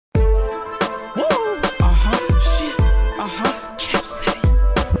Woo! Shit. Cap City.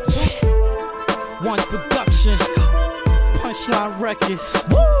 Yeah. One's Productions. Punchline Records.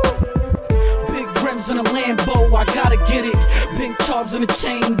 Woo! Big rims in a Lambo, I gotta get it. Big charms in a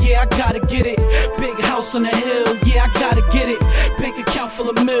chain, yeah, I gotta get it. Big house on the hill, yeah, I gotta get it. Bank account full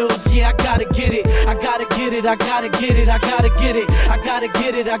of mills, yeah, I gotta get it. I gotta get it, I gotta get it, I gotta get it. I gotta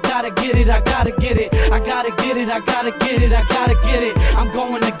get it, I gotta get it, I gotta get it. I gotta get it, I gotta get it, I gotta get it. I'm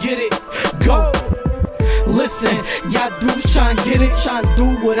going to get it. Go! Listen, y'all dudes try'n get it, try'n do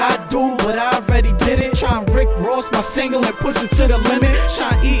what I do, but I already did it. Try'n Rick Ross my single and push it to the limit.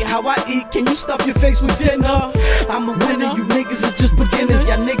 Try'n eat how I eat, can you stuff your face with dinner? I'm a winner, you niggas is just beginners.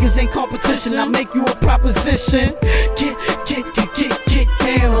 Y'all niggas ain't competition, I make you a proposition. Get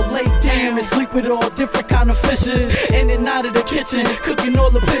down or lay down and sleep with all different kind of fishes. In and out of the kitchen, cooking all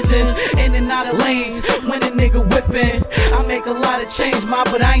the pigeons. In and out of lanes, when a nigga whipping. I make a lot of change,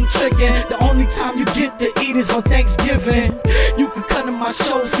 but I ain't tricking. The only time you get to eat is on Thanksgiving. You can come to my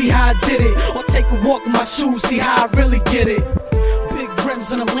show, see how I did it, or take a walk in my shoes, see how I really get it. Big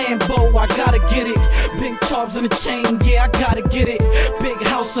rims in a Lambo, I gotta get it. Big charms in a chain, yeah, I gotta get it. Big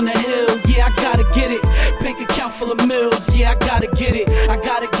house on the hill, yeah, I gotta get it. Bank account full of mills, yeah, I gotta get it. I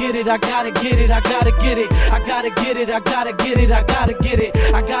gotta get it, I gotta get it, I gotta get it. I gotta get it, I gotta get it, I gotta get it.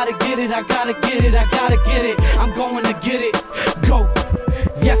 I gotta get it, I gotta get it, I gotta get it. I'm going to get it. Go!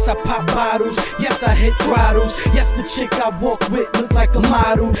 Yes, I pop bottles. Yes, I hit throttles. Yes, the chick I walk with look like a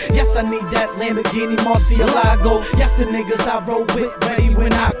model. Yes, I need that Lamborghini Murcielago. Yes, the niggas I roll with ready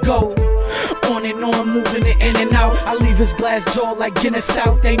when I go. On and on, moving it in and out. I leave his glass jaw like Guinness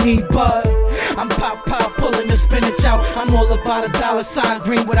stout. They need bud. I'm pop, pulling the spinach out. I'm all about a dollar sign,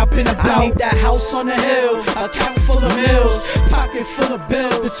 dream what I've been about. I need that house on the hill, account full of mills, pocket full of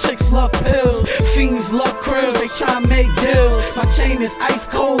bills. The chicks love pills, fiends love krills. They try to make deals. My chain is ice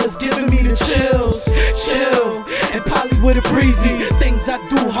cold, it's giving me the chills. Chill, and probably with a breezy. Things I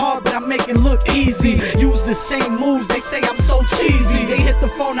do hard, but I make it look easy. Use the same moves, they say I'm so cheesy. They hit the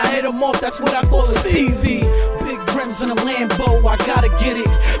phone, I hit them off, that's what I call it easy. Big rims in a Lambo, I gotta get it.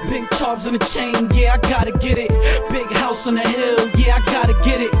 Big charms in a chain, yeah, I gotta get it. Big house on the hill, yeah, I gotta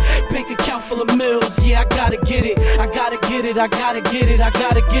get it. Bank account full of mills, yeah, I gotta get it. I gotta get it, I gotta get it, I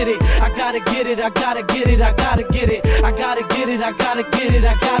gotta get it. I gotta get it, I gotta get it, I gotta get it. I gotta get it, I gotta get it,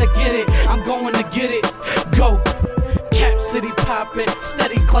 I gotta get it. I'm going to get it. Go! Cap City poppin',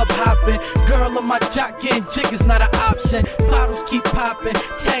 steady club hoppin'. Girl on my jock getting jig is not an option. Bottles keep poppin',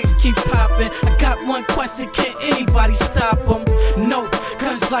 tags keep poppin'. I got one question, can anybody stop them? No,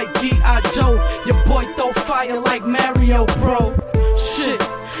 guns like G.I. Joe. Your boy throw fire like Mario, bro. Shit,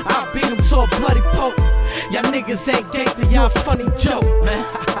 I beat him to a bloody poke. Y'all niggas ain't gangsta, y'all funny joke, man.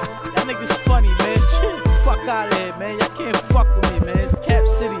 Y'all niggas funny, man. Shit, fuck out of here, man. Y'all can't fuck with me, man. It's Cap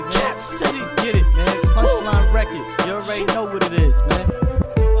City, man. Cap City, get it, man. Punchline Records, you already know what it is, man.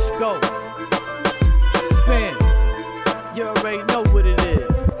 Let's go. Fam, you already know what it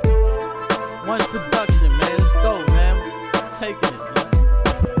is. One's Production.